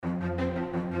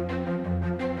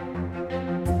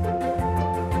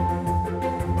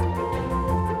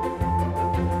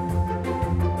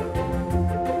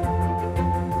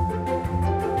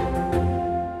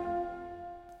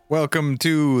Welcome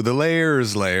to the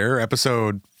Layers Layer,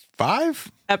 episode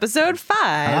 5? Episode 5.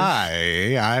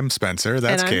 Hi, I'm Spencer.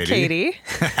 That's and I'm Katie.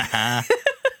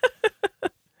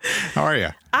 How are you?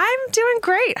 I'm doing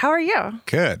great. How are you?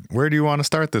 Good. Where do you want to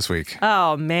start this week?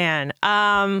 Oh, man.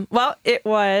 Well, it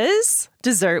was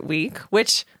dessert week,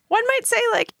 which one might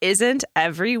say isn't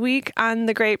every week on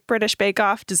the Great British Bake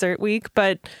Off dessert week,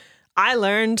 but I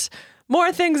learned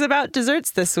more things about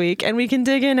desserts this week, and we can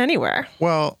dig in anywhere.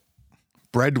 Well,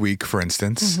 bread week, for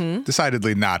instance,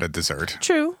 decidedly not a dessert.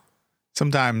 True.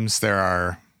 Sometimes there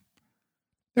are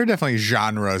definitely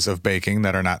genres of baking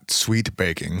that are not sweet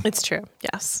baking. It's true.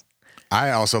 Yes.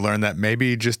 I also learned that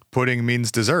maybe just pudding means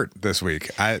dessert this week.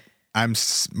 I'm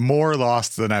more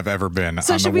lost than I've ever been on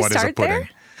the what is a pudding. There?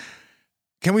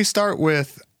 Can we start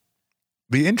with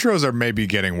the intros are maybe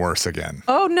getting worse again?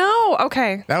 Oh, no.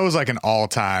 Okay. That was like an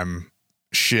all-time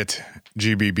shit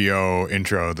GBBO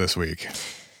intro this week.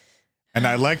 And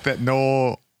I like that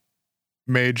Noel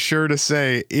made sure to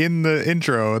say in the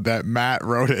intro that Matt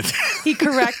wrote it. He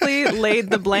correctly laid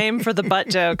the blame for the butt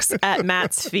jokes at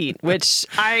Matt's feet, which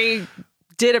I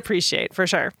did appreciate for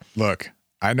sure. Look,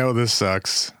 I know this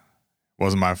sucks.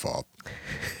 Wasn't my fault.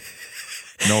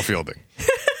 No fielding.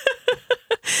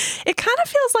 It kind of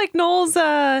feels like Noel's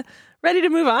ready to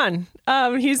move on.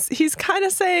 He's kind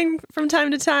of saying from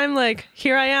time to time,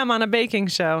 here I am on a baking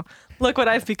show. Look what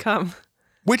I've become.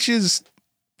 Which is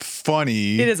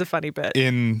funny. It is a funny bit.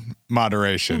 In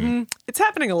moderation. Mm-hmm. It's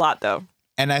happening a lot, though.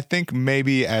 And I think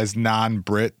maybe as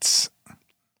non-Brits,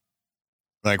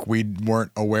 we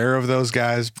weren't aware of those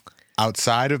guys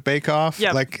outside of Bake Off.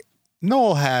 Yep.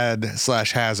 Noel has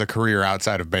a career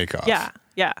outside of Bake Off.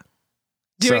 Yeah.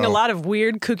 Doing a lot of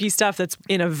weird kooky stuff that's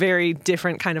in a very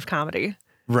different kind of comedy.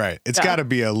 Right. It's got to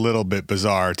be a little bit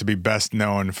bizarre to be best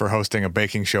known for hosting a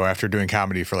baking show after doing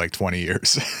comedy for 20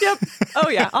 years. Yep. Oh,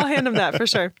 yeah. I'll hand him that for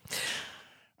sure.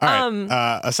 All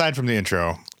right. Aside from the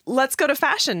intro. Let's go to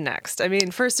fashion next. I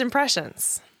mean, first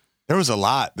impressions. There was a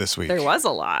lot this week. There was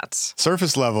a lot.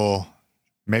 Surface level,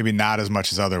 maybe not as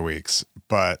much as other weeks,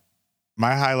 but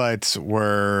my highlights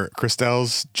were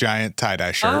Christelle's giant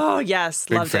tie-dye shirt. Oh, yes.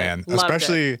 Big Loved fan. It. Loved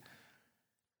Especially it.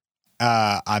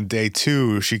 On day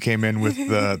 2, she came in with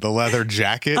the leather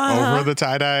jacket over the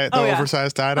tie-dye,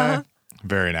 oversized tie-dye.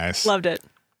 Very nice. Loved it.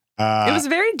 It was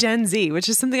very Gen Z, which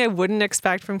is something I wouldn't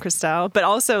expect from Christelle, but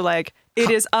also it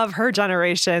is of her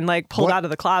generation, pulled out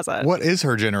of the closet. What is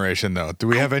her generation, though? Do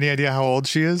we have any idea how old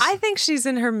she is? I think she's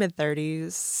in her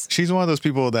mid-30s. She's one of those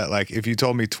people that, if you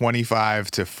told me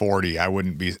 25 to 40, I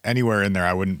wouldn't be anywhere in there.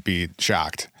 I wouldn't be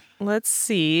shocked. Let's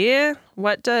see.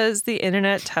 What does the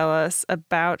internet tell us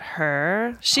about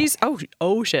her? She's,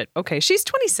 oh shit. Okay. She's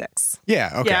 26.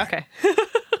 Yeah. Okay. Yeah. Okay.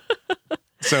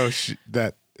 So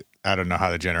I don't know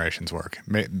how the generations work.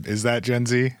 Is that Gen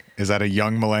Z? Is that a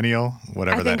young millennial?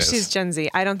 Whatever that is. I think she's Gen Z.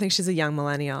 I don't think she's a young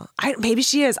millennial. Maybe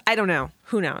she is. I don't know.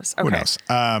 Who knows? Okay. Who knows?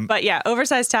 But yeah,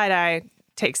 oversized tie-dye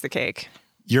takes the cake.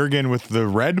 Jurgen with the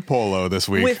red polo this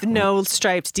week. With no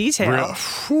striped detail.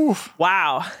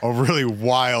 Wow. A really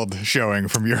wild showing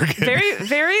from Jurgen. Very,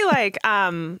 very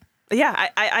yeah,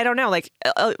 I don't know. It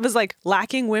was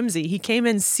lacking whimsy. He came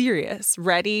in serious,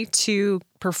 ready to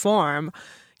perform.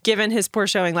 Given his poor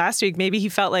showing last week, maybe he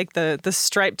felt like the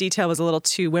stripe detail was a little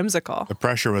too whimsical. The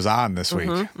pressure was on this week.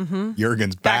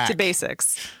 Jurgen's back. Back to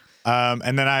basics.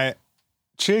 And then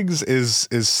Chigs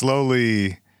is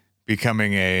slowly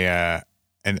becoming a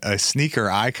sneaker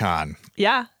icon.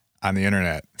 Yeah. On the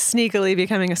internet. Sneakily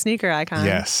becoming a sneaker icon.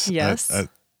 Yes. Yes.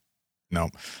 No.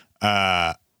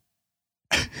 I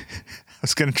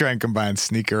was going to try and combine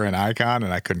sneaker and icon,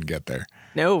 and I couldn't get there.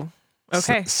 No.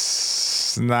 Okay.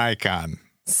 Snikon.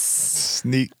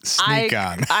 Sneak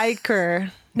on.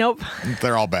 Iker. Nope.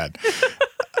 They're all bad.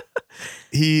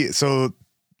 So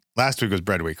last week was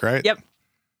bread week, right? Yep.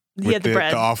 He had the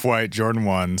bread. The off-white Jordan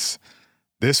 1s.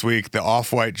 This week, the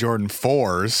off-white Jordan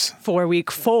 4s. For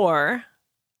week 4.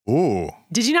 Ooh.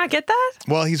 Did you not get that?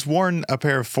 Well, he's worn a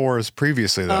pair of 4s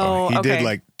previously, though. He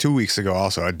did 2 weeks ago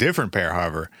also. A different pair,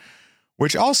 however.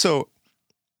 Which also,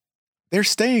 they're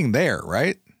staying there,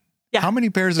 right? Yeah. How many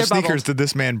pairs of sneakers did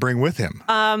this man bring with him?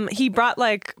 He brought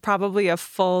probably a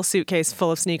full suitcase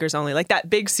full of sneakers only. That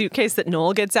big suitcase that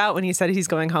Noel gets out when he said he's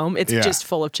going home. It's just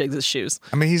full of Chigs' shoes.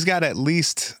 I mean, he's got at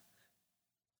least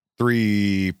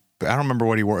 3... I don't remember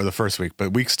what he wore the first week,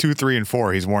 but weeks 2, 3, and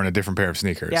 4, he's worn a different pair of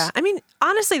sneakers. Yeah. I mean,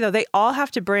 honestly, though, they all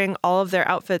have to bring all of their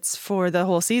outfits for the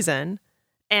whole season.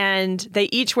 And they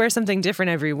each wear something different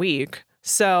every week.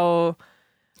 So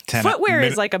footwear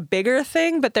is a bigger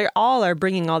thing, but they all are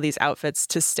bringing all these outfits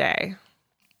to stay.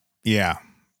 Yeah.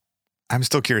 I'm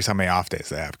still curious how many off days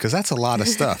they have, because that's a lot of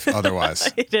stuff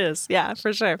otherwise. It is. Yeah,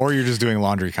 for sure. Or you're just doing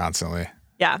laundry constantly.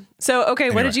 Yeah. So, okay,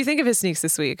 anyway. What did you think of his sneaks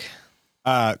this week?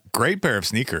 Great pair of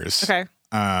sneakers. Okay.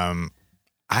 Tell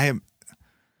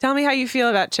me how you feel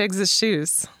about Chigs'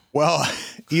 shoes. Well,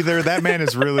 either that man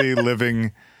is really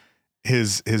living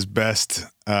his best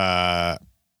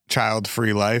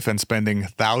child-free life and spending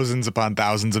thousands upon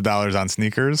thousands of dollars on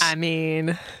sneakers. I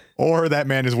mean... Or that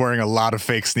man is wearing a lot of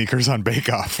fake sneakers on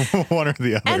Bake Off, one or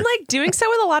the other. And like doing so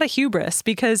with a lot of hubris,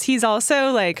 because he's also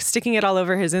like sticking it all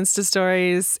over his Insta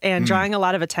stories and drawing a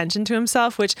lot of attention to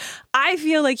himself, which I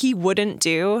feel like he wouldn't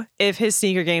do if his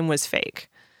sneaker game was fake.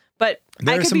 But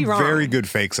I could be wrong. There are some very good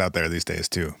fakes out there these days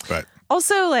too. But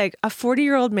also, like a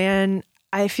 40-year-old man,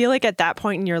 I feel like at that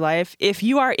point in your life, if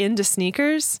you are into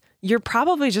sneakers, you're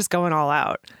probably just going all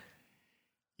out.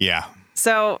 Yeah.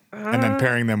 So and then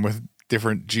pairing them with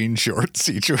different jean shorts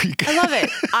each week. I love it.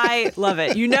 I love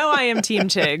it. You know I am Team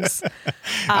Chigs.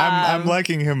 I'm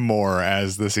liking him more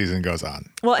as the season goes on.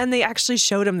 Well, and they actually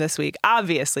showed him this week,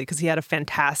 obviously, because he had a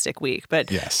fantastic week. But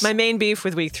yes. My main beef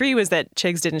with week 3 was that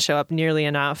Chigs didn't show up nearly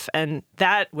enough, and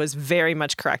that was very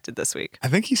much corrected this week. I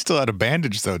think he still had a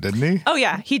bandage, though, didn't he? Oh,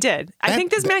 yeah, he did. I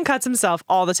think this man cuts himself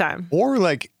all the time. Or,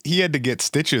 like, he had to get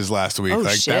stitches last week. Oh,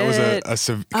 like, shit. that was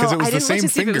because it was the same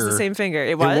finger. It was the same finger.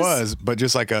 It was? It was, but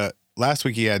just like last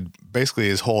week he had basically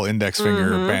his whole index finger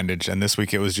bandaged, and this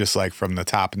week it was just like from the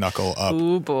top knuckle up.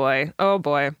 Oh boy.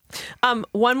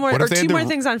 One more or two more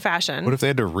things on fashion. What if they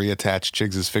had to reattach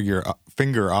Chigs'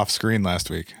 finger off screen last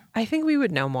week? I think we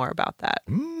would know more about that.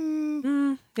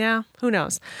 Yeah, who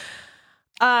knows?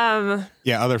 Yeah,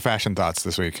 other fashion thoughts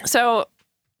this week. So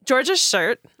Georgia's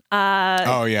shirt.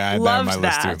 Oh yeah, I had that on my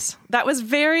list too. That was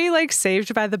very like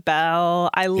Saved by the Bell.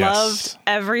 I loved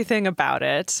everything about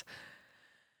it.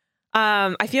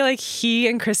 I feel like he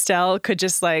and Christelle could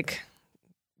just like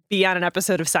be on an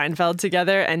episode of Seinfeld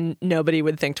together and nobody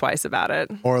would think twice about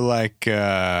it. Or like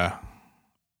Seinfeld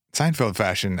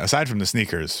fashion, aside from the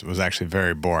sneakers, was actually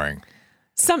very boring.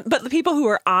 But the people who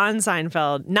were on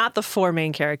Seinfeld, not the 4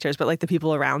 main characters, but like the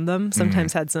people around them,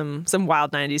 sometimes had some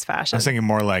wild 90s fashion. I was thinking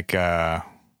more like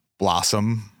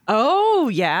Blossom. Oh,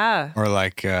 yeah. Or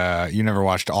like you never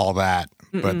watched All That,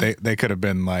 but they could have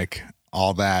been like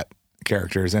All That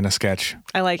characters in a sketch.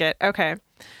 I like it. Okay.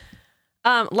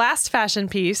 Last fashion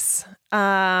piece,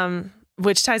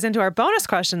 which ties into our bonus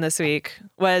question this week,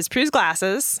 was Prue's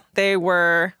glasses. They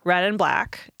were red and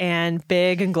black and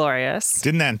big and glorious.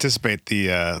 Didn't anticipate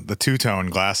the two-tone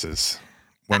glasses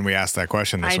when we asked that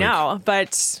question this week. I know,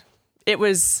 but it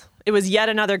was yet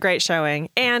another great showing.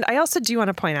 And I also do want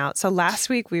to point out, so last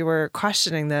week we were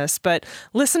questioning this, but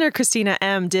listener Christina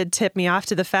M. did tip me off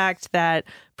to the fact that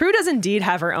Prue does indeed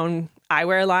have her own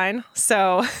eyewear line.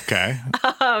 So okay.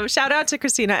 Shout out to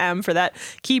Christina M. for that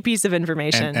key piece of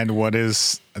information. And what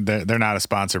is, they're not a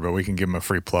sponsor, but we can give them a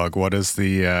free plug. What is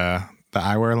the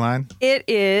eyewear line? It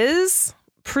is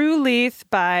Prue Leith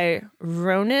by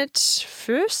Ronit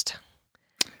Fürst.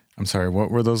 I'm sorry,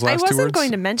 what were those last 2 words? I wasn't going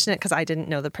to mention it because I didn't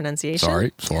know the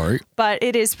pronunciation. Sorry. But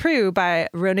it is Prue by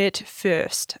Ronit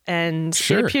Fürst. And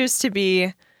it appears to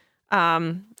be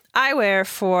eyewear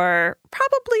for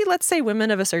probably, let's say, women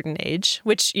of a certain age,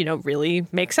 which, really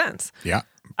makes sense. Yeah.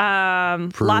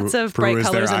 Lots of Prue bright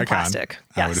colors and icon, plastic.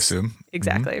 Yes, I would assume.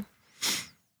 Exactly.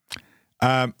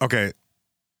 Okay.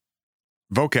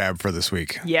 Vocab for this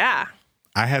week. Yeah.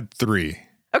 I had 3.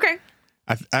 Okay.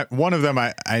 One of them,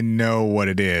 I know what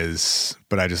it is,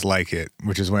 but I just like it,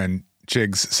 which is when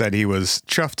Chigs said he was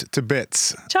chuffed to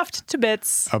bits. Chuffed to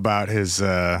bits. About his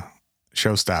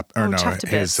showstop, or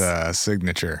his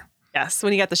signature. Yes,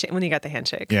 when he got the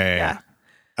handshake. Yeah.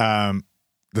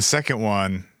 The second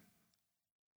one,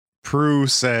 Prue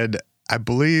said, I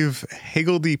believe,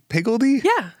 higgledy-piggledy?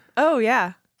 Yeah. Oh,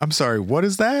 yeah. I'm sorry, what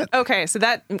is that? Okay, so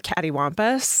that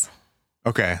cattywampus.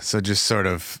 Okay, so just sort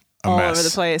of a all mess. Over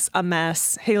the place, a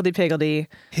mess. Higgledy-piggledy.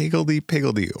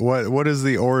 Higgledy-piggledy. What is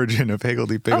the origin of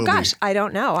higgledy-piggledy? Oh gosh, I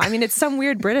don't know. I mean, it's some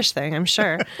weird British thing, I'm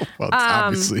sure. Well, it's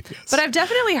obviously yes. But I've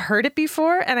definitely heard it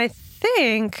before, and I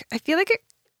feel like it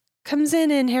comes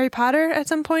in Harry Potter at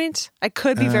some point. I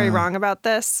could be very wrong about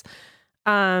this.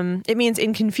 It means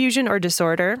in confusion or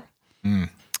disorder.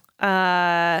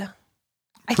 I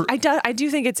do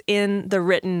think it's in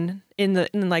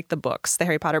the books, the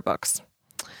Harry Potter books.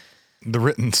 The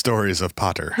written stories of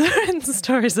Potter.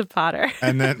 Stories of Potter.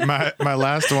 And then my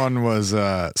last one was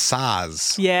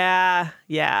Saz.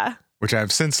 Yeah. Which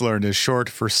I've since learned is short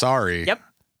for sorry. Yep.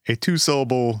 A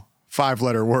 2-syllable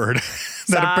 5-letter word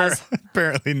that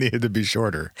apparently needed to be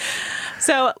shorter.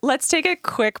 So let's take a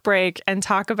quick break and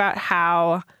talk about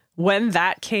how when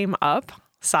that came up,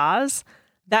 Saz,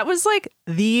 That was like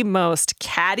the most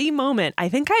catty moment I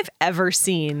think I've ever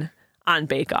seen on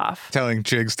Bake Off. Telling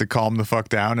Chigs to calm the fuck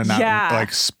down and not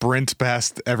like sprint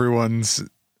past everyone's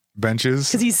benches.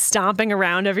 Because he's stomping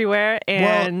around everywhere.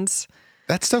 And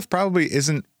that stuff probably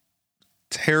isn't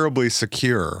terribly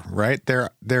secure, right?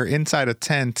 They're inside a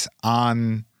tent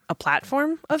on a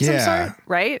platform of some sort,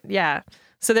 right? Yeah.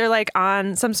 So they're like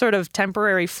on some sort of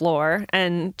temporary floor,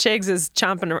 and Chigs is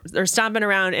stomping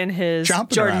around in his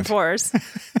Jordan 4s.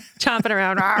 Chomping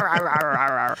around.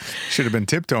 Should have been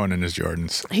tiptoeing in his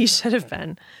Jordans. He should have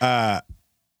been.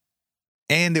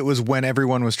 And it was when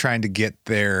everyone was trying to get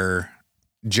their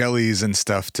jellies and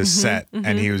stuff to set,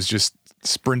 and he was just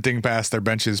sprinting past their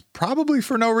benches, probably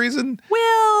for no reason.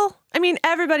 Well, I mean,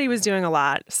 everybody was doing a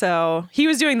lot, so he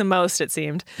was doing the most, it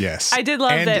seemed. Yes. I did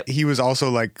love that. He was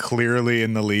also like clearly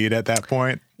in the lead at that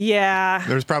point. Yeah.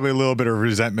 There's probably a little bit of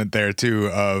resentment there too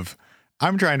of,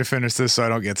 I'm trying to finish this so I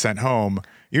don't get sent home.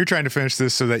 You're trying to finish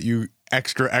this so that you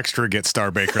extra get Star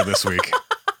Baker this week.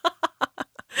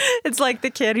 It's like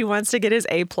the kid who wants to get his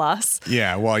A+.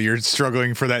 Yeah, while you're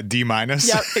struggling for that D-.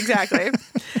 Yep, exactly.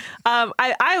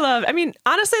 I mean,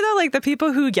 honestly though, like the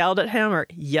people who yelled at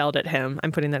him,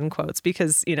 I'm putting that in quotes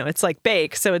because, you know, it's like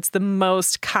Bake, so it's the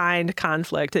most kind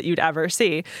conflict that you'd ever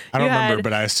see. I don't remember,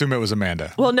 but I assume it was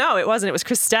Amanda. Well, no, it wasn't. It was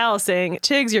Christelle saying,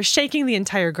 Chigs, you're shaking the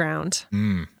entire ground.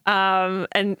 And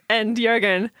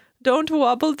Jürgen, don't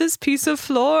wobble this piece of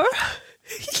floor.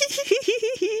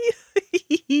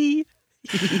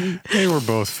 They were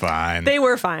both fine. They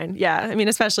were fine. Yeah. I mean,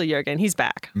 especially Jürgen. He's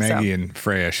back. Maggie and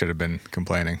Freya should have been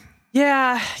complaining.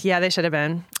 Yeah. Yeah, they should have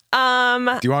been.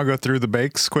 Do you want to go through the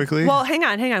bakes quickly? Well, hang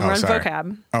on. We're on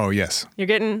vocab. Oh, yes. You're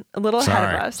getting a little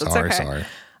ahead of us. That's okay. Sorry.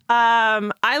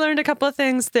 I learned a couple of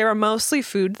things. They were mostly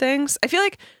food things. I feel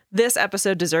like this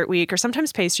episode, Dessert Week, or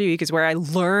sometimes Pastry Week, is where I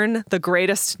learn the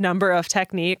greatest number of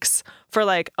techniques for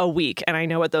like a week, and I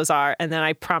know what those are, and then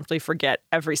I promptly forget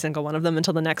every single one of them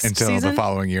until the next season. Until the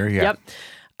following year, yeah.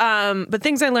 Yep. But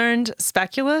things I learned,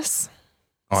 speculous.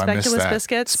 I missed that.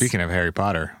 Biscuits. Speaking of Harry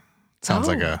Potter. Sounds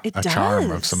like a charm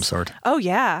of some sort. Oh,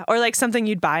 yeah. Or like something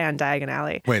you'd buy on Diagon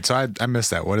Alley. Wait, so I missed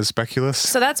that. What is speculous?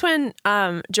 So that's when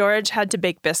George had to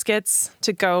bake biscuits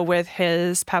to go with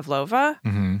his pavlova.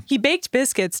 Mm-hmm. He baked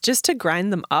biscuits just to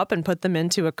grind them up and put them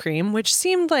into a cream, which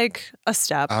seemed like a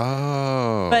step.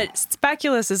 Oh. But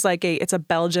speculous is like it's a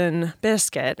Belgian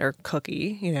biscuit or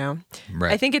cookie, you know.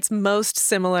 Right. I think it's most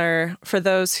similar for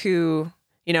those who,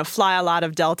 you know, fly a lot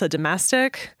of Delta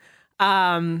Domestic.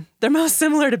 They're most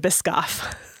similar to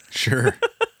Biscoff. Sure.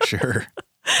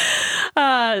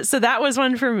 So that was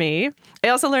one for me. I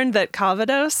also learned that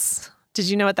Calvados, did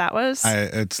you know what that was?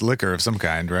 It's liquor of some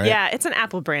kind, right? Yeah, it's an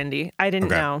apple brandy. I didn't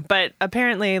know. But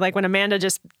apparently, like when Amanda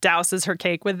just douses her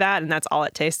cake with that and that's all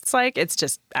it tastes like, it's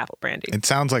just apple brandy. It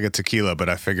sounds like a tequila, but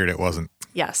I figured it wasn't.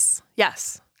 Yes.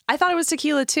 I thought it was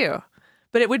tequila too.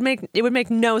 But it would make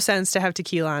no sense to have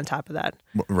tequila on top of that.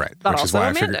 Right. But which also is why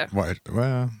Amanda. I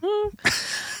figured.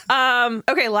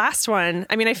 Okay, last one.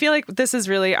 I mean, I feel like this is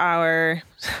really our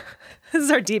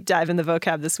deep dive in the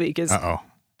vocab this week is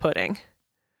pudding.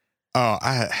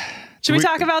 Should we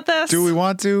talk about this? Do we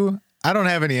want to? I don't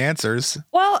have any answers.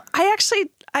 Well,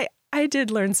 I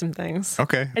did learn some things.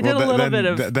 Okay. I did a little bit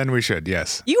of... Then we should,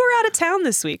 yes. You were out of town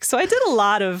this week, so I did a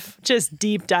lot of just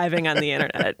deep diving on the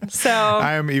internet. So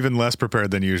I am even less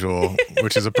prepared than usual,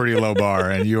 which is a pretty low bar,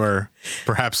 and you are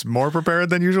perhaps more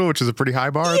prepared than usual, which is a pretty high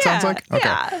bar, it sounds like? Okay.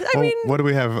 Yeah. I mean... What do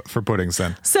we have for puddings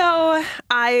then? So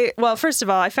first of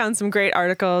all, I found some great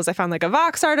articles. I found like a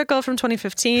Vox article from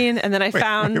 2015, and then I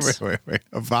found... Wait.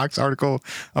 A Vox article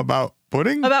about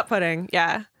pudding? About pudding,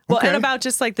 yeah. Well, okay. And about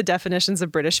just like the definitions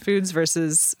of British foods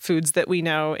versus foods that we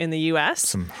know in the U.S.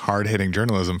 Some hard-hitting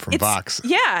journalism from Vox.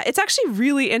 Yeah, it's actually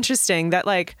really interesting that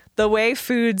like the way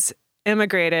foods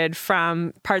immigrated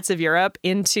from parts of Europe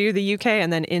into the UK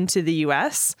and then into the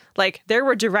US, like there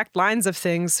were direct lines of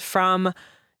things from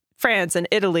France and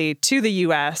Italy to the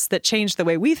US that changed the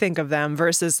way we think of them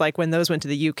versus like when those went to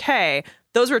the UK,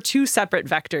 those were two separate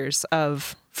vectors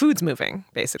of foods moving,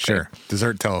 basically. Sure.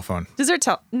 Dessert telephone. Dessert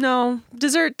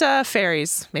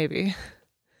ferries, maybe.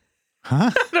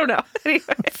 Huh? I don't know. Anyway.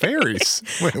 Ferries?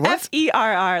 Wait, what?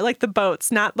 FERR, like the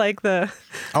boats, not like the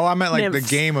Oh, I meant like nymphs. the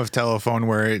game of telephone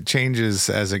where it changes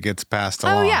as it gets passed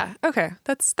along. Oh, yeah. Okay.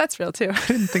 That's real, too. I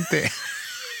didn't think they...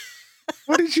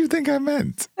 What did you think I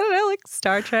meant? I don't know, like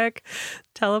Star Trek,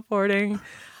 teleporting.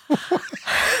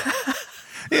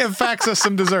 Yeah, fax us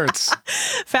some desserts.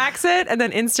 Fax it and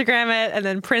then Instagram it and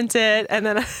then print it and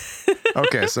then...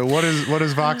 Okay, so what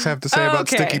does Vox have to say about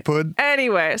sticky pud?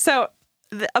 Anyway, so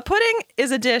A pudding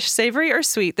is a dish, savory or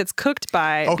sweet, that's cooked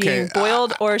by being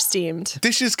boiled or steamed.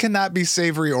 Dishes cannot be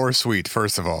savory or sweet,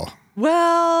 first of all.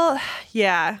 Well,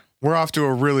 yeah. We're off to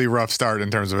a really rough start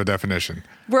in terms of a definition.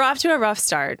 We're off to a rough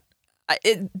start.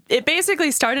 It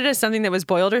basically started as something that was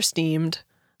boiled or steamed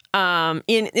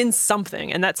in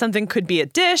something. And that something could be a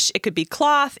dish, it could be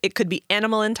cloth, it could be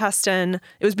animal intestine.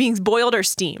 It was being boiled or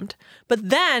steamed. But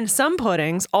then some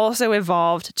puddings also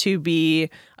evolved to be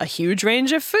a huge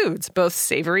range of foods, both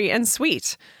savory and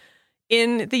sweet.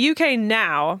 In the UK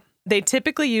now, they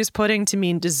typically use pudding to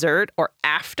mean dessert or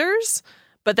afters,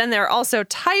 but then there are also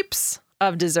types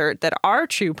of dessert that are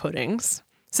true puddings.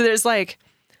 So there's like...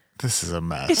 This is a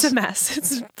mess. It's a mess.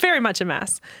 It's very much a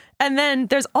mess. And then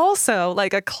there's also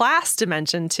like a class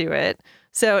dimension to it.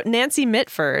 So Nancy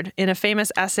Mitford, in a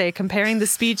famous essay comparing the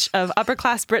speech of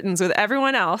upper-class Britons with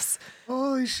everyone else...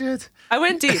 Holy shit. I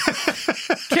went deep.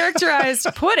 Characterized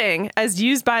pudding as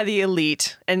used by the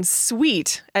elite and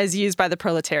sweet as used by the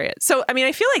proletariat. So, I mean,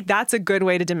 I feel like that's a good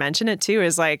way to dimension it, too,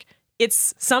 is like,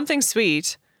 it's something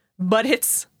sweet, but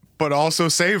it's... But also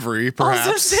savory, perhaps.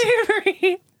 Also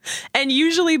savory. And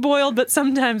usually boiled, but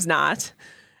sometimes not.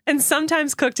 And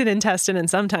sometimes cooked in intestine and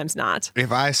sometimes not.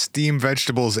 If I steam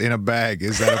vegetables in a bag,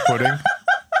 is that a pudding?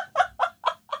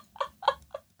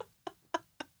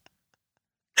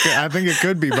 Yeah, I think it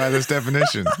could be by this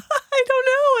definition. I don't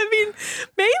know. I mean,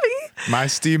 maybe. My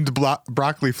steamed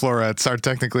broccoli florets are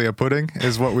technically a pudding,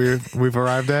 is what we've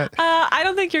arrived at. I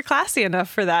don't think you're classy enough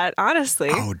for that, honestly.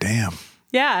 Oh, damn.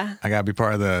 Yeah. I gotta be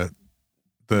part of the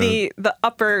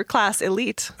upper class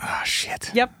elite. Oh, shit.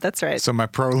 Yep, that's right. So my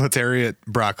proletariat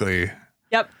broccoli.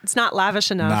 Yep, it's not lavish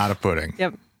enough. Not a pudding.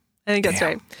 Yep, I think that's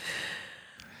right.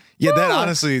 Yeah, that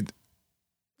honestly...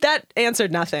 That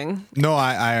answered nothing. No,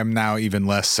 I am now even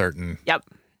less certain. Yep,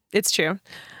 it's true.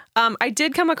 I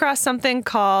did come across something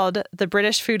called the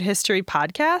British Food History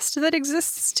Podcast that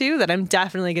exists too, that I'm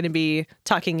definitely going to be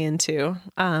tucking into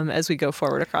as we go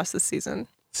forward across this season.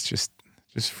 It's just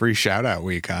free shout out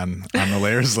week on the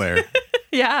Layers Lair.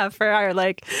 Yeah, for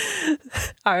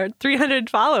our 300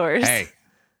 followers. Hey,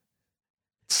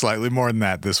 slightly more than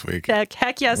that this week.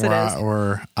 Heck yes, it is.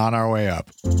 We're on our way up.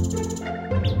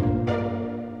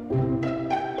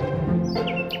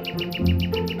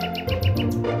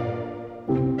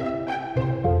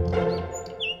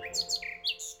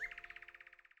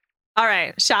 All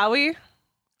right, shall we?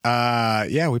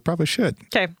 Yeah, we probably should.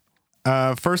 Okay.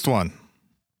 First one.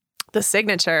 The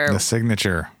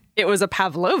signature. It was a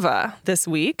pavlova this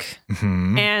week.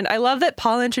 Mm-hmm. And I love that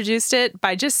Paul introduced it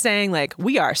by just saying, like,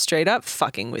 we are straight up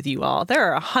fucking with you all. There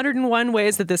are 101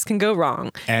 ways that this can go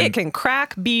wrong. And it can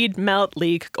crack, bead, melt,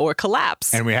 leak, or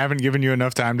collapse. And we haven't given you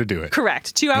enough time to do it.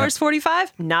 Correct. 2 hours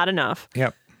 45? Not enough.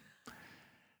 Yep.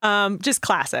 Just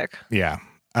classic. Yeah.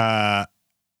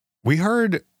 We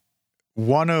heard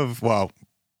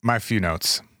my few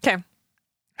notes. Okay.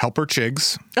 Helper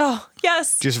Chigs. Oh,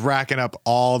 yes. Just racking up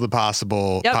all the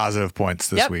possible positive points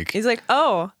this week. He's like,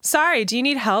 oh, sorry, do you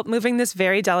need help moving this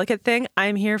very delicate thing?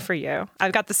 I'm here for you.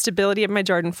 I've got the stability of my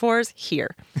Jordan 4s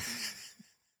here.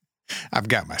 I've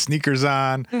got my sneakers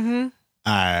on. Mm-hmm.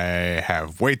 I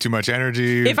have way too much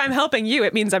energy. If I'm helping you,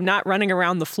 it means I'm not running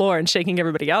around the floor and shaking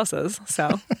everybody else's.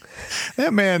 So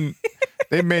they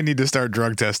may need to start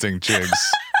drug testing Chigs.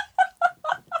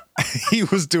 He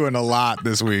was doing a lot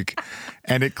this week,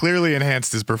 and it clearly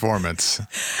enhanced his performance.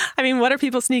 I mean, what are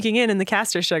people sneaking in the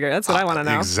castor sugar? That's what I want to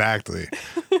know. Exactly.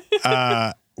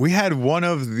 We had one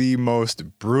of the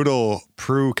most brutal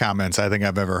Prue comments I think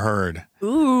I've ever heard.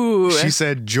 Ooh. She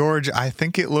said, George, I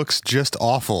think it looks just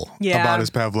awful about his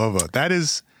pavlova. That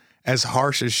is as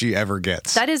harsh as she ever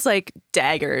gets. That is like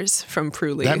daggers from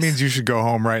Prue Lees. That means you should go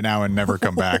home right now and never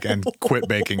come back and quit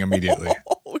baking immediately.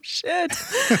 Oh, shit.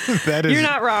 You're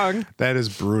not wrong. That is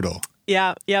brutal.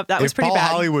 Yeah, yep, that was pretty bad. If Paul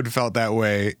Hollywood felt that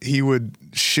way, he would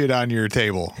shit on your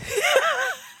table.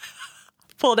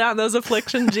 Pull down those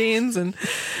affliction jeans. And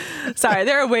sorry,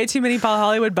 there are way too many Paul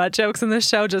Hollywood butt jokes in this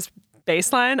show, just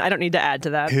baseline. I don't need to add to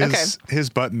that.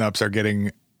 His button-ups are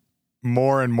getting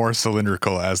more and more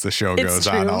cylindrical as the show goes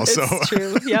on also. It's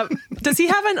true. Yep. Does he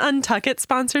have an Untuck It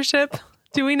sponsorship?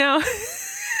 Do we know?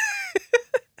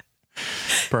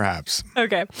 Perhaps.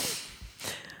 Okay.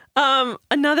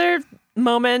 Another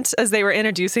moment as they were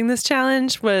introducing this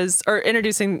challenge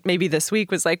introducing maybe this week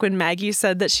was like when Maggie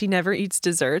said that she never eats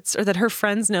desserts, or that her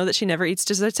friends know that she never eats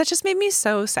desserts. That just made me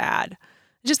so sad.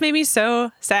 It just made me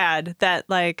so sad that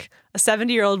like a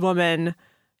 70-year-old woman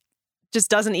just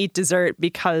doesn't eat dessert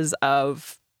because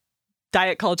of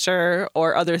diet culture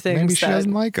or other things. Maybe she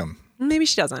doesn't like them. Maybe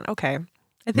she doesn't. Okay.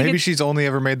 Maybe she's only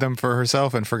ever made them for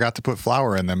herself and forgot to put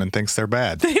flour in them and thinks they're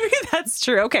bad. Maybe that's That's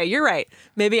true. Okay, you're right.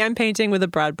 Maybe I'm painting with a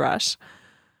broad brush.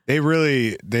 They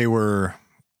were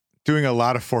doing a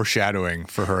lot of foreshadowing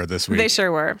for her this week. They sure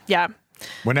were. Yeah.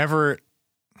 Whenever,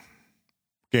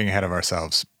 getting ahead of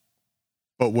ourselves,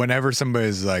 but whenever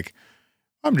somebody's like,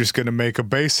 I'm just going to make a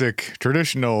basic,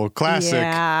 traditional, classic,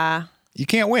 you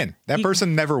can't win. That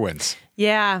person never wins.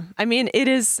 Yeah. I mean, it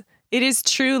is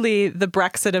truly the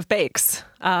Brexit of bakes,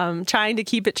 trying to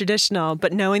keep it traditional,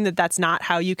 but knowing that that's not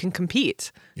how you can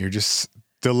compete. You're just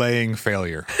delaying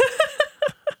failure.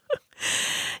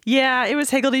 Yeah, it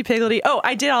was higgledy-piggledy. Oh,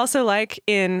 I did also like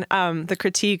in the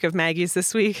critique of Maggie's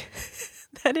this week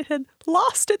that it had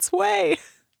lost its way.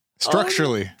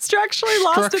 Structurally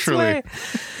Lost its way.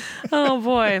 Oh,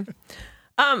 boy.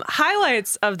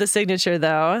 Highlights of the signature,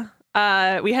 though.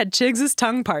 We had Chigs'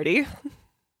 tongue party.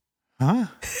 Huh?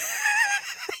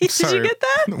 Did you get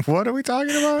that? What are we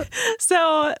talking about?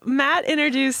 So Matt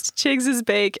introduced Chigs'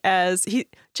 bake as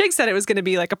Chig said it was going to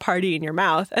be like a party in your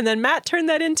mouth, and then Matt turned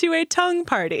that into a tongue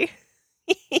party.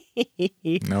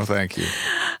 No, thank you.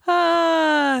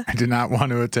 I did not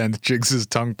want to attend Chigs'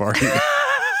 tongue party.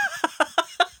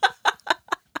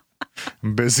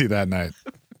 I'm busy that night.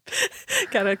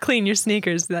 Gotta clean your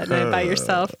sneakers that night by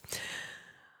yourself.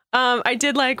 I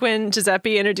did like when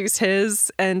Giuseppe introduced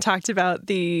his and talked about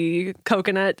the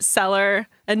coconut cellar,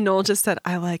 and Noel just said,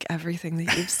 I like everything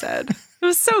that you've said. It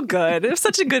was so good. It was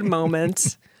such a good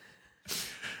moment.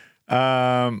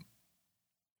 I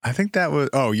think that was,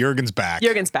 Jurgen's back.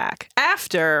 Jurgen's back.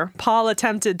 After Paul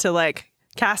attempted to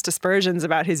cast aspersions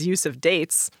about his use of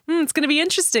dates. It's going to be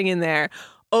interesting in there.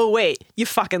 Oh, wait, you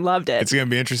fucking loved it. It's going to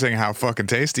be interesting how fucking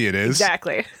tasty it is.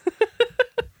 Exactly.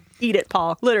 Eat it,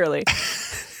 Paul. Literally.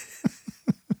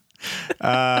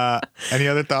 Any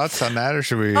other thoughts on that, or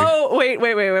should we? Oh, wait.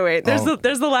 There's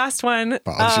the last one.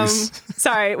 Apologies.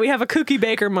 Sorry, we have a Cookie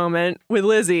Baker moment with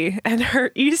Lizzie and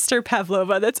her Easter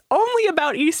pavlova that's only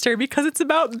about Easter because it's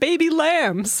about baby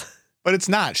lambs. But it's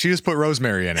not. She just put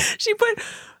rosemary in it. She put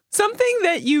something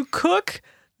that you cook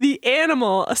the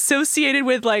animal associated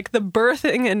with the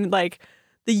birthing and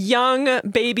the young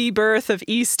baby birth of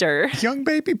Easter. Young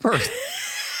baby birth.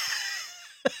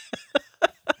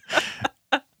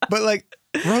 But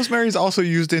rosemary is also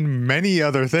used in many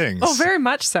other things. Oh, very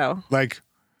much so.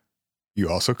 You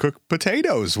also cook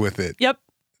potatoes with it. Yep.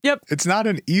 It's not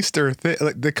an Easter thing.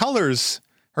 The colors,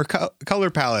 her color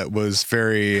palette was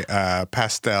very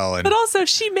pastel. But also,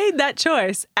 she made that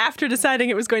choice after deciding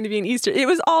it was going to be an Easter. It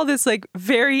was all this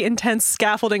very intense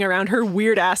scaffolding around her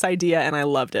weird ass idea, and I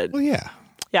loved it. Well, yeah.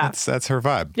 Yeah. That's her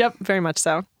vibe. Yep, very much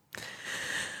so.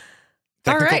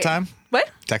 Technical time? What?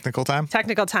 Technical time?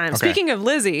 Technical time. Okay. Speaking of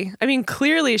Lizzie, I mean,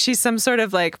 clearly she's some sort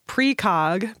of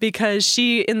precog because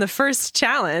she, in the first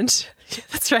challenge,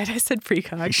 that's right, I said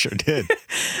precog. You sure did.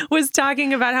 Was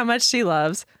talking about how much she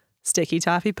loves sticky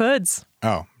toffee puds.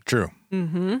 Oh, true.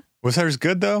 Mm-hmm. Was hers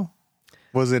good, though?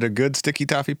 Was it a good sticky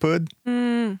toffee pud?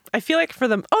 I feel like for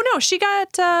them. Oh, no, she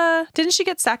got, didn't she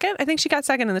get second? I think she got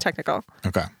second in the technical.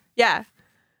 Okay. Yeah.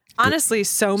 Honestly,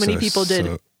 so many people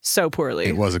did so poorly.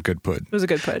 It was a good pud. It was a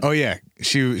good pud. Oh, yeah.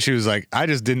 She was like, I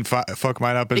just didn't fuck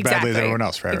mine up as badly as everyone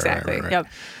else. Right, exactly. Right. Yep.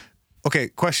 Okay,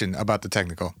 question about the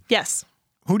technical. Yes.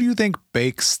 Who do you think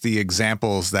bakes the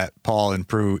examples that Paul and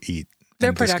Prue eat?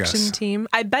 Their production team.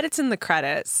 I bet it's in the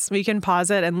credits. We can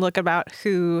pause it and look about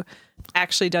who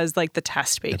actually does the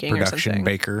test baking or something. Production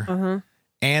baker. Uh-huh.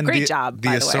 And Great job,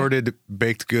 by the the way. assorted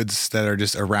baked goods that are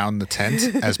just around the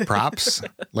tent as props,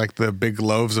 like the big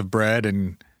loaves of bread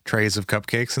and trays of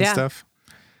cupcakes and stuff.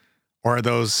 Or are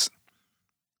those,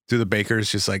 do the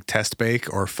bakers just test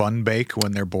bake or fun bake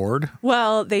when they're bored?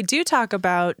 Well, they do talk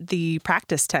about the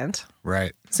practice tent.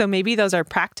 Right. So maybe those are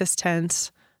practice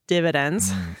tent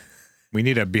dividends. We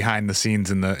need a behind the scenes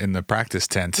in the practice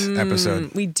tent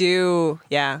episode. We do.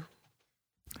 Yeah.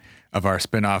 Of our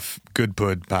spinoff Good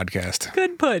Pud podcast.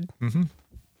 Good Pud. Mm-hmm.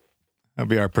 That'll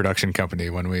be our production company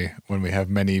when we have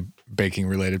many baking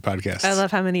related podcasts. I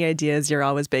love how many ideas you're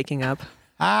always baking up.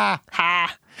 Other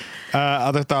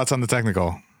thoughts on the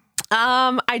technical?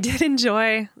 I did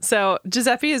enjoy. So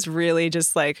Giuseppe is really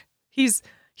just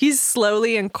he's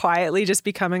slowly and quietly just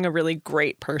becoming a really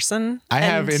great person. I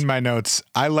have in my notes,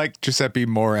 I like Giuseppe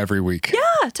more every week.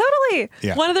 Yeah, totally.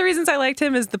 Yeah. One of the reasons I liked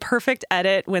him is the perfect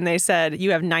edit when they said,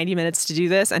 you have 90 minutes to do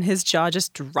this, and his jaw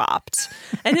just dropped.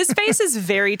 And his face is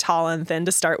very tall and thin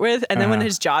to start with. And then when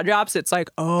his jaw drops, it's 30%.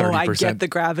 I get the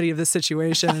gravity of the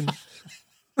situation.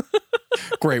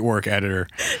 Great work, editor.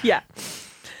 Yeah.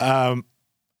 I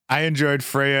enjoyed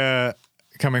Freya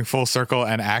coming full circle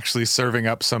and actually serving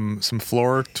up some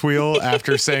floor tuile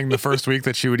after saying the first week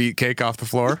that she would eat cake off the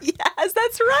floor. Yes, that's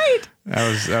That's right.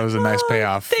 That was a nice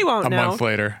payoff. They won't know. A month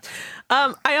later.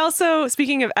 I also,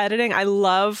 speaking of editing, I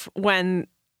love when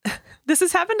this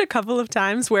has happened a couple of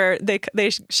times where they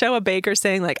show a baker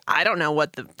saying like, I don't know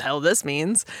what the hell this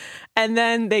means. And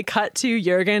then they cut to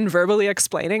Jurgen verbally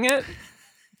explaining it.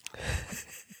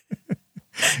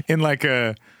 In like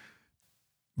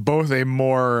both a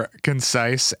more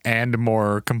concise and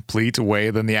more complete way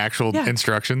than the actual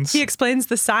instructions. He explains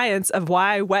the science of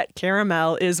why wet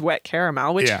caramel is wet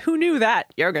caramel, which who knew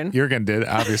that? Jurgen. Jurgen did,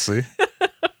 obviously.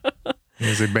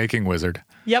 He's a baking wizard.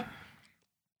 Yep.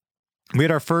 We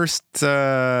had our first...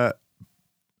 oh,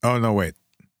 no, wait.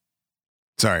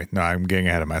 Sorry. No, I'm getting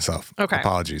ahead of myself. Okay.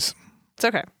 Apologies. It's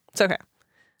okay. It's okay.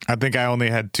 I think I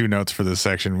only had 2 notes for this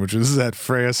section, which was that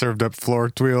Freya served up floor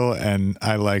tuile and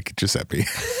I like Giuseppe.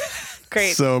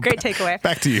 Great. So great takeaway.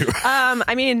 Back to you.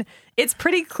 I mean, it's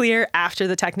pretty clear after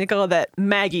the technical that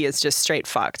Maggie is just straight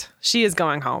fucked. She is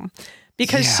going home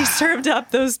because she served up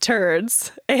those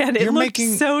turds and it looked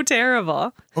so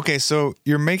terrible. Okay, so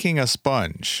you're making a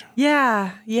sponge.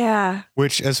 Yeah, yeah.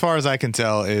 Which, as far as I can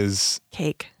tell, is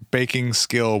cake. Baking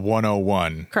skill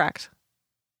 101. Correct.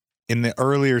 In the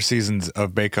earlier seasons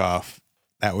of Bake Off,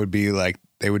 that would be like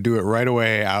they would do it right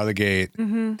away out of the gate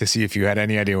to see if you had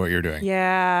any idea what you're doing.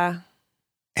 Yeah.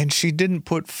 And she didn't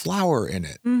put flour in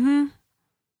it. Mm-hmm.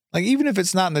 Like, even if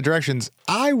it's not in the directions,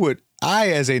 I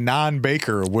as a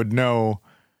non-baker would know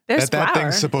that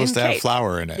thing's supposed to have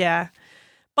flour in it. Yeah.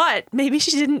 But maybe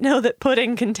she didn't know that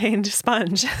pudding contained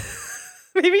sponge.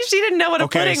 Maybe she didn't know what a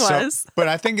pudding was. But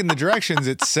I think in the directions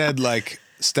it said like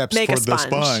steps Make for a the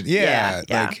sponge. Yeah.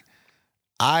 Like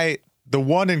the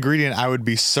one ingredient I would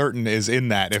be certain is in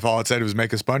that if all it said was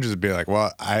make a sponge, it'd be like,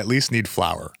 well, I at least need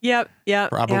flour. Yep.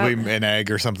 Probably an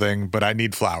egg or something, but I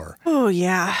need flour. Oh,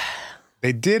 yeah.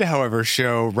 They did, however,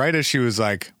 show right as she was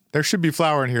like, there should be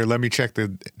flour in here. Let me check the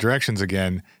directions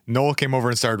again. Noel came over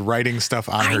and started writing stuff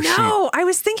on her sheet. I know. I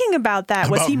was thinking about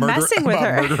that. Was he messing with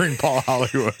her? Murdering Paul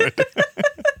Hollywood.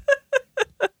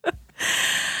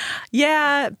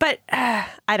 Yeah, but I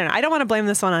don't know. I don't want to blame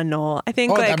this one on Noel. I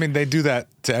think they do that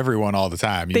to everyone all the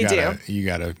time. You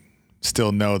gotta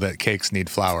still know that cakes need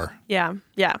flour. Yeah.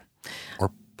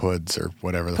 Or puds or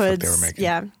whatever the fuck they were making.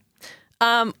 Yeah.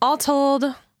 All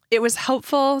told, it was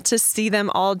hopeful to see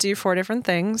them all do 4 different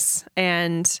things.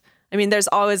 And I mean, there's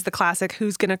always the classic,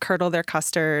 who's going to curdle their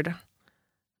custard?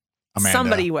 Amanda,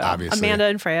 somebody will. Obviously. Amanda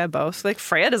and Freya both. Like,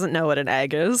 Freya doesn't know what an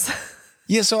egg is.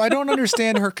 Yeah, so I don't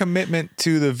understand her commitment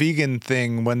to the vegan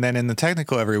thing when then in the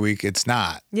technical every week it's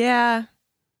not. Yeah.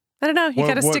 I don't know. You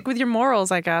got to stick with your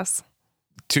morals, I guess.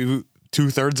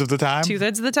 Two-thirds of the time?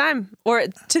 2/3 of the time. Or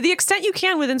to the extent you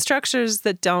can with instructors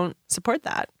that don't support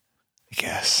that.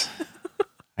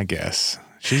 I guess.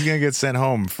 She's going to get sent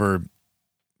home for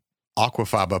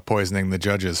aquafaba poisoning the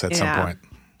judges at some point.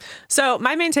 So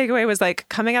my main takeaway was like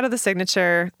coming out of the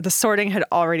signature, the sorting had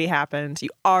already happened. You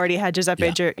already had Giuseppe,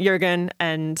 Jurgen,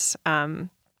 and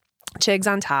Chigs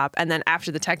on top. And then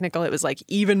after the technical, it was like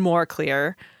even more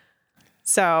clear.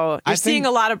 So you're seeing a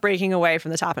lot of breaking away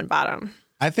from the top and bottom.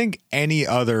 I think any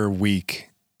other week,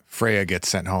 Freya gets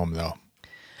sent home, though.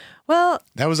 Well,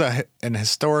 that was an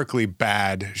historically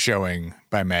bad showing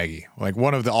by Maggie. Like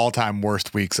one of the all-time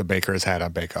worst weeks a baker has had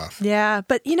on Bake Off. Yeah,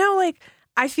 but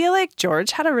I feel like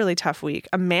George had a really tough week.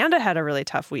 Amanda had a really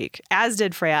tough week, as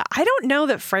did Freya. I don't know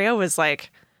that Freya was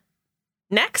like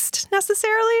next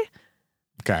necessarily.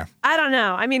 Okay. I don't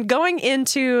know. I mean, going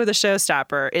into the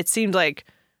showstopper, it seemed like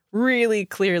really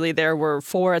clearly there were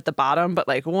 4 at the bottom, but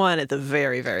like 1 at the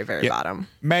very, very, very bottom.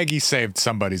 Maggie saved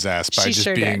somebody's ass by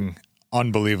being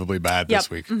unbelievably bad this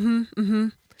week. Mm-hmm.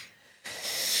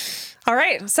 All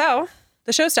right. So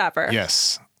the showstopper.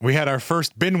 Yes. We had our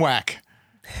first bin whack.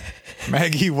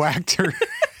 Maggie whacked her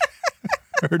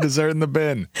dessert in the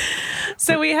bin.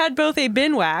 So we had both a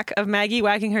bin whack of Maggie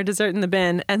whacking her dessert in the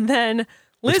bin, and then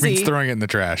Lizzie... Which means throwing it in the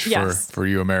trash for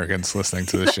you Americans listening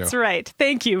to the show. That's right.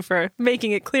 Thank you for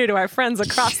making it clear to our friends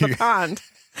across the pond.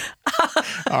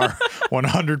 Our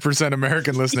 100%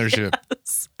 American listenership.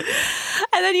 Yes.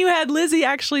 And then you had Lizzie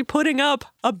actually putting up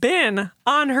a bin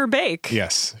on her bake.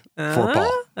 Yes, for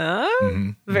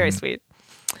Paul. Very sweet.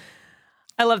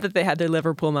 I love that they had their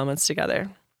Liverpool moments together.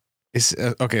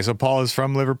 Okay, so Paul is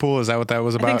from Liverpool. Is that what that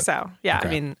was about? I think so. Yeah, okay.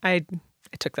 I mean, I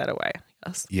took that away.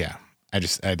 Yes. Yeah, I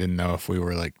didn't know if we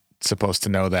were like supposed to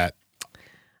know that.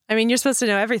 I mean, you're supposed to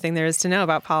know everything there is to know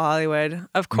about Paul Hollywood,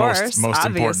 of course. Most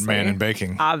important man in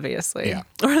baking. Obviously. Yeah.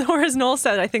 Or as Noel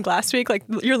said, I think last week, like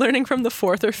you're learning from the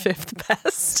 4th or 5th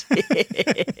best.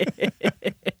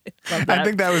 I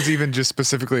think that was even just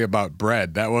specifically about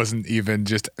bread. That wasn't even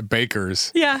just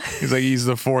bakers. Yeah. He's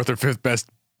the 4th or 5th best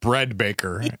bread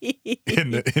baker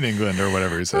in England or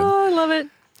whatever he said. Oh, I love it.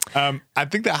 I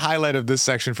think the highlight of this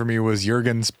section for me was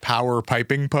Jurgen's power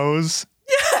piping pose.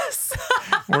 Yes.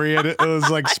 Where it was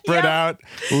like spread out,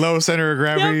 low center of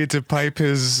gravity to pipe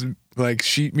his like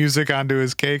sheet music onto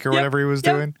his cake or whatever he was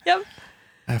doing. Yep.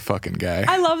 That fucking guy.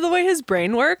 I love the way his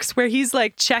brain works, where he's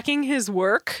like checking his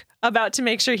work about to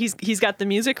make sure he's got the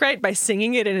music right by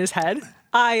singing it in his head.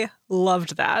 I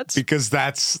loved that. Because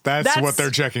that's what they're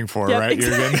checking for, right,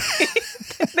 exactly.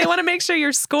 Jurgen? They want to make sure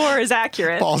your score is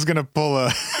accurate. Paul's going to pull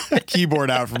a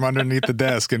keyboard out from underneath the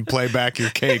desk and play back your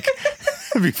cake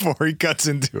before he cuts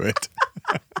into it.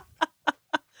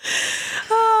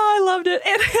 Oh, I loved it.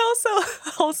 And I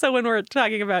also when we're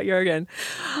talking about Jurgen,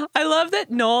 I love that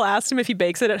Noel asked him if he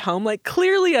bakes it at home, like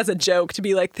clearly as a joke, to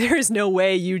be like, there is no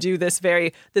way you do this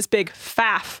big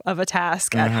faff of a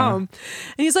task at home.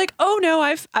 And he's like, oh no,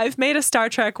 I've made a Star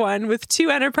Trek one with 2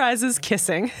 Enterprises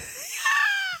kissing.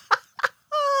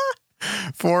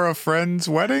 For a friend's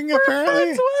wedding, apparently? For a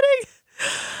friend's wedding.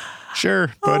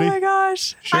 Sure, buddy. Oh my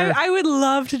gosh. Sure. I would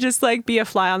love to just like be a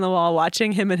fly on the wall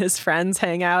watching him and his friends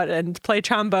hang out and play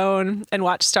trombone and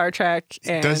watch Star Trek.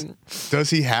 And Does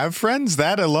he have friends?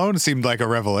 That alone seemed like a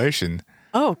revelation.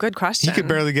 Oh, good question. He could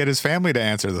barely get his family to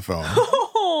answer the phone.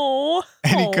 Oh.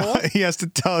 And he has to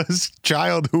tell his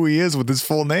child who he is with his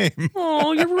full name.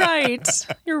 Oh, you're right.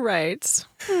 You're right.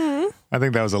 I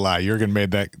think that was a lie. Jurgen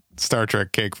made that Star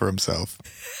Trek cake for himself.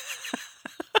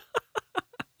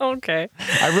 Okay.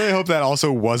 I really hope that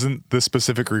also wasn't the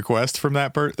specific request from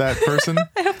that person.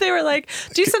 I hope they were like,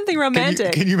 do something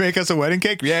romantic. Can you make us a wedding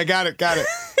cake? Yeah, got it.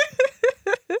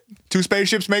 2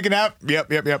 spaceships making out?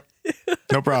 Yep.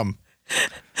 No problem.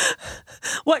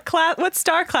 What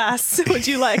star class would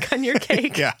you like on your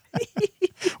cake? Yeah.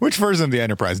 Which version of the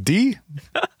Enterprise? D?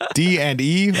 D and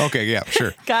E? Okay, yeah,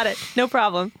 sure. Got it. No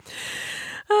problem.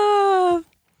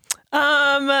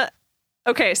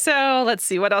 Okay, so let's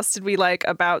see. What else did we like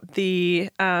about the...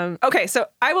 Okay, so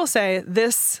I will say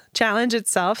this challenge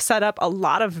itself set up a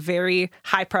lot of very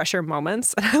high-pressure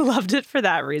moments, and I loved it for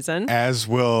that reason. As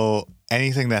will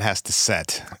anything that has to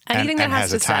set. Anything that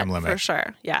has has a time set, limit. for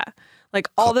sure. Yeah. Like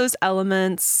all those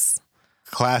elements.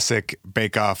 Classic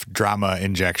bake-off drama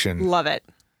injection. Love it.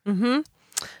 Mm-hmm.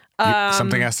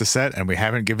 Something has to set, and we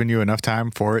haven't given you enough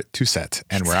time for it to set,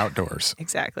 and we're outdoors.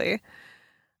 Exactly.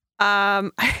 I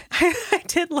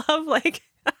did love like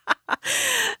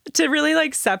to really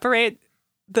like separate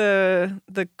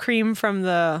the cream from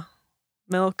the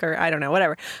milk, or I don't know,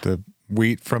 whatever. The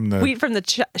wheat from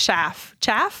the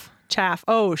chaff.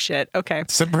 Oh shit. Okay.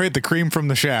 Separate the cream from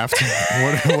the shaft.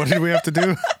 What did we have to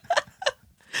do?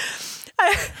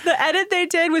 The edit they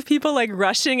did with people like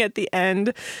rushing at the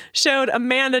end showed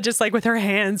Amanda just like with her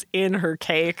hands in her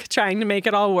cake trying to make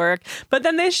it all work. But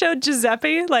then they showed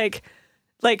Giuseppe like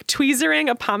tweezering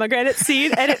a pomegranate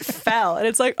seed and it fell. And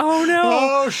it's like, oh no.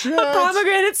 Oh shit. A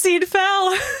pomegranate seed fell.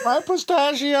 My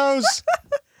pistachios.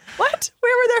 What?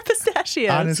 Where were their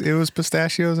pistachios? It was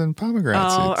pistachios and pomegranate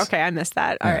seeds. Oh, okay. I missed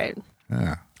that. All right.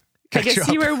 Yeah. I guess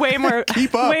you were way more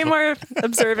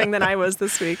observing than I was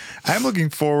this week. I'm looking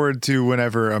forward to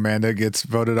whenever Amanda gets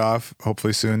voted off,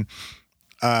 hopefully soon,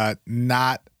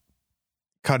 not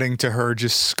cutting to her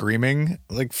just screaming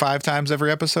like 5 times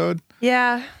every episode.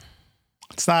 Yeah.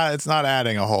 It's not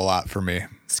adding a whole lot for me.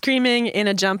 Screaming in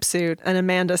a jumpsuit, an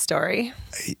Amanda story.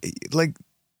 Like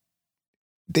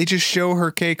they just show her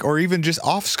cake, or even just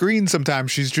off screen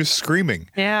sometimes she's just screaming.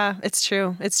 Yeah, it's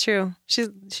true. It's true. She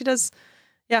does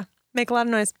make a lot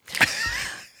of noise.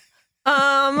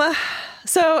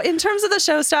 So in terms of the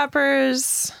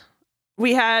showstoppers,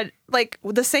 we had like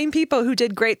the same people who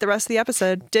did great the rest of the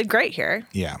episode did great here.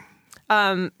 Yeah.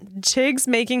 Tiggs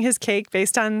making his cake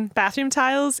based on bathroom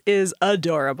tiles is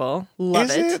adorable. Love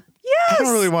it. Yes. I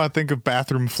don't really want to think of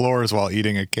bathroom floors while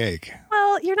eating a cake.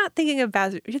 Well, you're not thinking of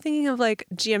bathroom. You're thinking of like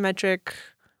geometric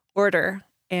order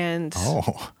and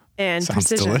sounds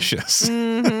precision. Delicious.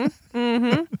 Mm-hmm.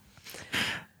 Mm-hmm.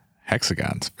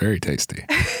 Hexagons, very tasty.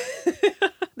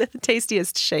 The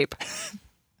tastiest shape.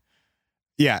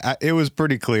 Yeah, it was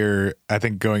pretty clear, I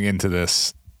think, going into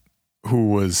this, who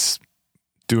was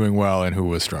doing well and who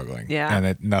was struggling. Yeah.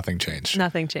 And nothing changed.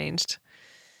 Nothing changed.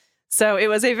 So it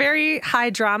was a very high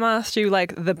drama through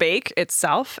like the bake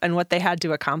itself and what they had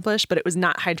to accomplish, but it was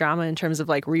not high drama in terms of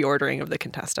like reordering of the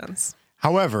contestants.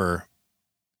 However,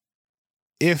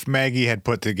 if Maggie had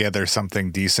put together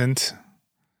something decent,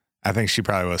 I think she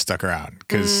probably would have stuck around.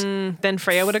 Because then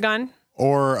Freya would have gone.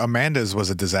 Or Amanda's was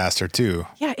a disaster too.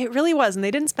 Yeah, it really was, and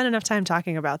they didn't spend enough time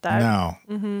talking about that. No,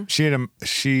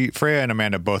 mm-hmm. Freya and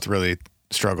Amanda both really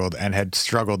struggled and had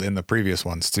struggled in the previous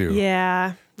ones too.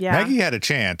 Yeah. Maggie had a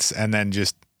chance and then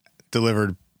just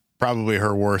delivered probably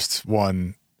her worst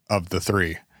one of the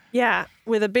three. Yeah,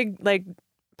 with a big like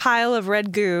pile of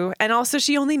red goo. And also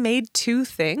she only made 2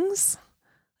 things.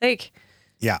 Like,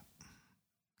 yeah.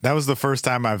 That was the first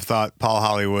time I've thought Paul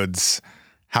Hollywood's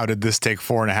 "how did this take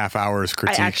 4.5 hours"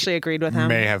 critique I actually agreed with him.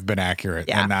 may have been accurate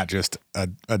and not just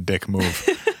a dick move.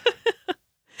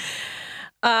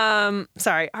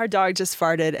 Sorry, our dog just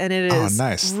farted and it is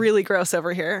nice. Really gross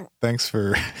over here. Thanks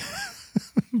for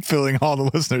filling all the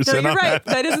listeners No, in you're on right. that.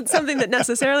 That isn't something that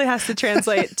necessarily has to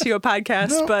translate to a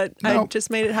podcast, but I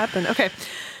just made it happen. Okay.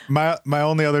 My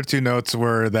only other 2 notes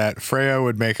were that Freya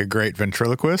would make a great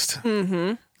ventriloquist.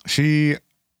 Mm-hmm. She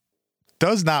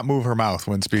does not move her mouth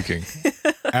when speaking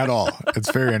at all.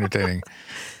 It's very entertaining.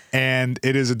 And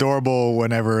it is adorable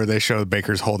whenever they show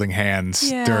bakers holding hands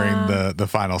during the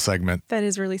final segment. That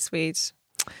is really sweet.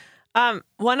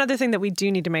 One other thing that we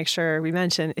do need to make sure we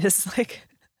mention is like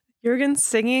Jurgen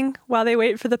singing while they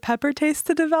wait for the pepper taste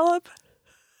to develop.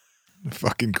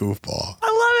 Fucking goofball.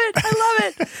 I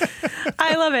love it.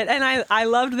 I love it. And I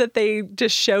loved that they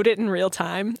just showed it in real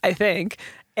time, I think.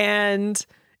 And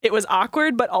it was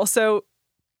awkward, but also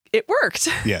it worked.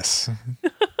 Yes.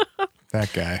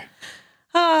 That guy.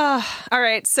 All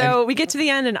right. So we get to the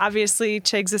end and obviously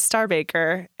Chig's a star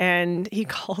baker and he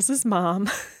calls his mom.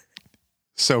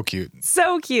 So cute.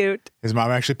 So cute. His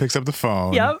mom actually picks up the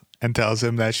phone and tells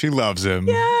him that she loves him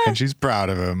and she's proud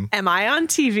of him. Am I on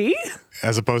TV?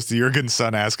 As opposed to Jurgen's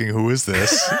son asking, "Who is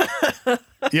this?"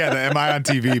 Yeah, the "Am I on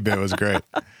TV" bit was great.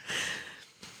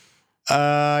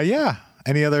 Yeah.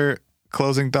 Any other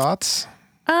closing thoughts?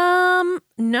 No.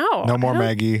 No more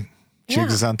Maggie.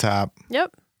 Chigs is on top.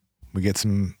 Yep. We get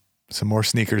some more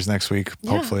sneakers next week,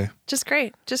 hopefully. Just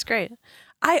great.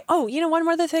 One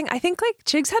more other thing. I think like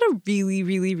Chigs had a really,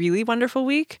 really, really wonderful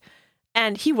week.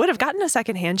 And he would have gotten a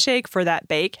second handshake for that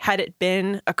bake had it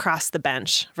been across the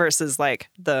bench versus like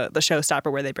the showstopper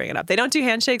where they bring it up. They don't do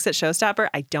handshakes at showstopper,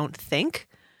 I don't think.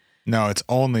 No, it's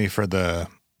only for the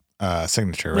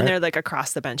signature, right? When they're like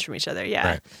across the bench from each other,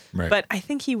 yeah. Right. But I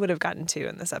think he would have gotten 2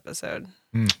 in this episode.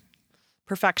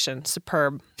 Perfection,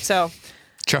 superb. So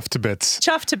Chuffed to bits.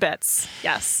 Chuffed to bits,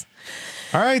 yes.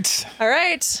 All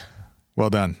right. Well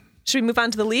done. Should we move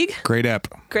on to the league? Great ep.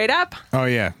 Oh,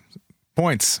 yeah.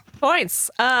 Points.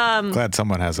 Glad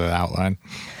someone has an outline.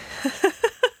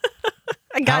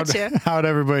 I got you. How'd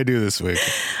everybody do this week?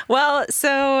 Well,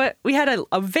 so we had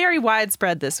a very wide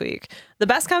spread this week. The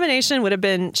best combination would have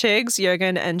been Chigs,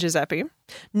 Jurgen, and Giuseppe.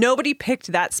 Nobody picked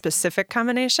that specific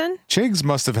combination. Chigs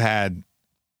must have had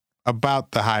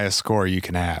about the highest score you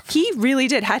can have. He really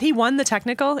did. Had he won the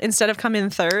technical instead of come in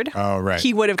third,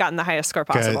 he would have gotten the highest score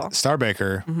possible. Star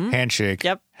Baker, handshake,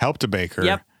 helped a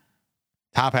baker,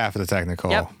 top half of the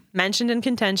technical. Mentioned in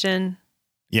contention,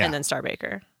 and then Star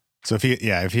Baker. So if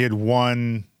he had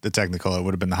won the technical, it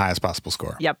would have been the highest possible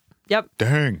score. Yep.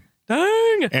 Dang.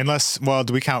 Unless,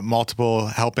 do we count multiple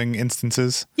helping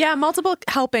instances? Yeah, multiple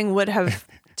helping would have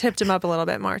tipped him up a little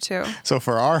bit more too. So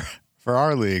for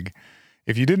our league,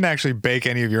 if you didn't actually bake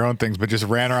any of your own things, but just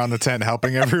ran around the tent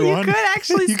helping everyone, you could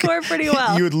actually score pretty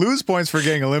well. You would lose points for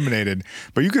getting eliminated,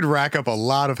 but you could rack up a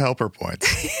lot of helper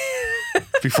points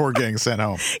before getting sent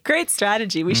home. Great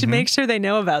strategy. We should make sure they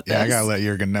know about this. Yeah, I gotta let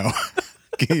Jurgen know.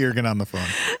 Get Jurgen on the phone.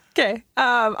 Okay.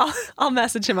 I'll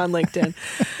message him on LinkedIn.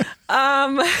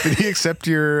 Did he accept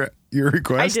your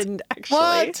request? I didn't actually.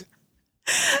 What?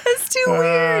 It's too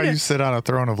weird. You sit on a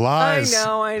throne of lies.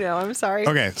 I know. I'm sorry.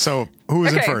 Okay, so who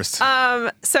was in first?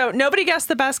 So nobody guessed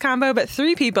the best combo, but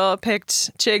 3 people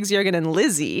picked Chigs, Jurgen, and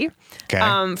Lizzie.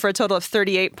 Okay. For a total of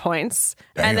 38 points.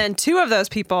 Damn. And then 2 of those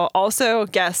people also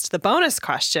guessed the bonus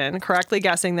question, correctly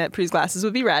guessing that Prue's glasses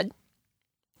would be red.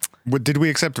 Did we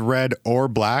accept red or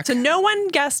black? So no one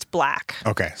guessed black.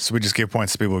 Okay, so we just give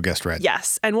points to people who guessed red.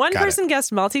 Yes, and one person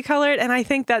guessed multicolored, and I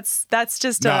think that's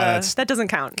just that doesn't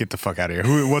count. Get the fuck out of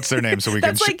here. What's their name so we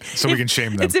can we can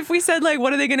shame them? It's if we said like,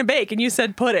 what are they going to bake, and you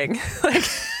said pudding. Like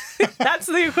that's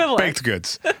the equivalent. Baked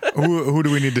goods. Who do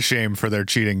we need to shame for their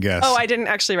cheating guess? Oh, I didn't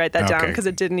actually write that down because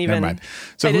it didn't even. Never mind.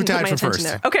 So who tied for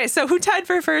first? Okay, so who tied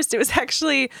for first? It was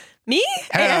actually me.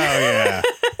 Hell yeah.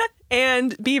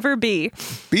 And Beaver B.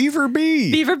 Beaver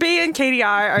B and KDR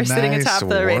are sitting atop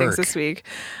the ratings this week.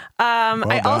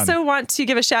 I also want to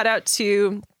give a shout out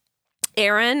to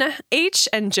Aaron H.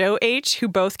 and Joe H., who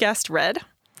both guessed red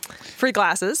for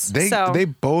glasses. They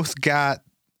both got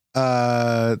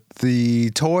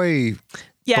the toy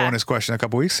bonus question a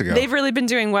couple weeks ago. They've really been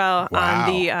doing well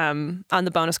on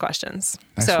the bonus questions.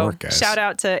 Nice work, guys. Shout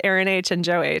out to Aaron H. and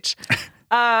Joe H.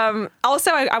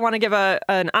 Also, I want to give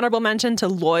an honorable mention to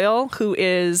Loyal, who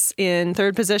is in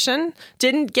third position.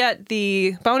 Didn't get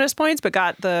the bonus points, but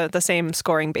got the same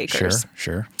scoring bakers.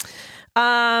 Sure.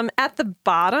 At the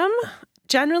bottom,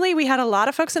 generally, we had a lot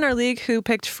of folks in our league who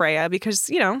picked Freya because,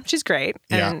 she's great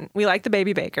and we like the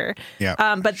baby baker.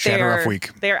 Yeah. But she had a rough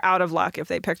week. They're out of luck if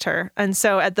they picked her. And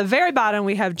so at the very bottom,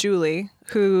 we have Julie,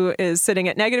 who is sitting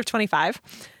at negative 25.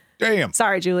 Damn.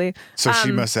 Sorry, Julie. So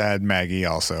she must have had Maggie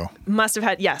also. Must have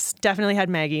had, yes, definitely had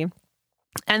Maggie.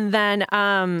 And then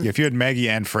if you had Maggie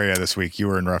and Freya this week, you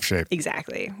were in rough shape.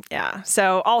 Exactly. Yeah.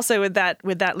 So also with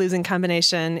that losing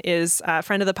combination is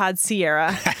friend of the pod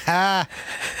Sierra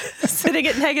sitting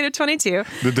at negative 22.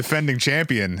 The defending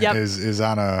champion is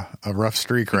on a rough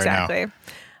streak right now. Exactly.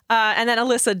 And then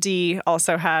Alyssa D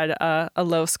also had a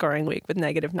low scoring week with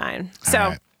negative 9. So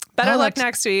right. Better luck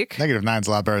next week. Negative 9's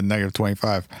a lot better than negative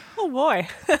 25. Oh boy.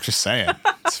 Just saying.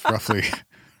 It's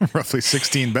roughly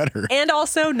 16 better. And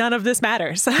also, none of this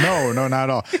matters. No, not at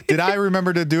all. Did I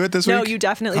remember to do it this week? No, you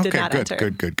definitely did not enter.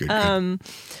 Good.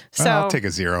 So I'll take a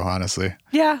 0, honestly.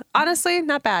 Yeah, honestly,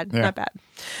 not bad. Yeah. Not bad.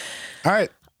 All right.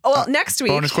 Well, next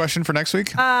week. Bonus question for next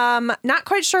week? Not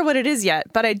quite sure what it is yet,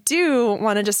 but I do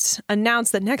want to just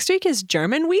announce that next week is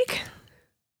German week.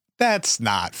 That's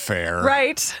not fair.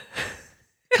 Right.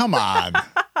 Come on.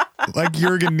 Like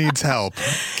Jurgen needs help.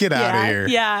 Get out of here.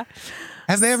 Yeah.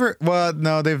 Have they ever? Well,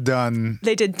 no, they've done.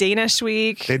 They did Danish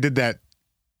week. They did that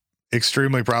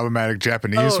extremely problematic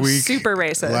Japanese week. Super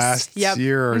racist. Last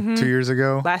year or 2 years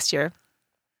ago? Last year.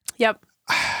 Yep.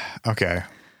 Okay.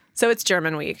 So it's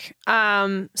German week.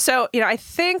 So, I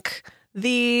think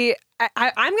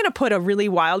I'm going to put a really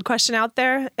wild question out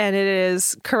there, and it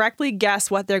is correctly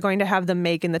guess what they're going to have them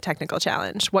make in the technical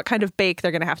challenge. What kind of bake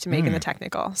they're going to have to make in the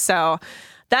technical. So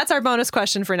that's our bonus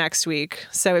question for next week.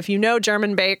 So if you know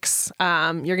German bakes,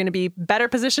 you're going to be better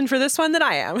positioned for this one than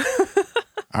I am.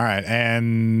 All right.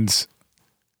 And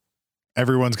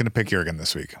everyone's going to pick Jurgen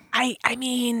this week. I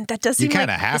mean, that does seem like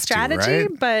a strategy,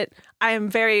 right? But I am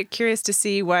very curious to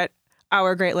see what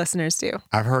our great listeners do.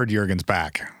 I've heard Jurgen's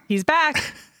back. He's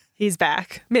back. He's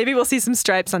back. Maybe we'll see some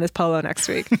stripes on his polo next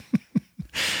week.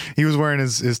 He was wearing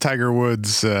his Tiger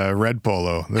Woods red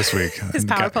polo this week. His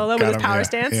power polo with his power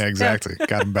stance? Yeah, exactly. Yeah.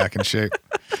 Got him back in shape.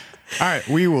 All right.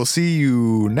 We will see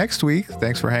you next week.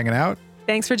 Thanks for hanging out.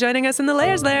 Thanks for joining us in the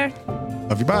Layers Lair.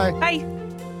 Love you. Bye. Bye.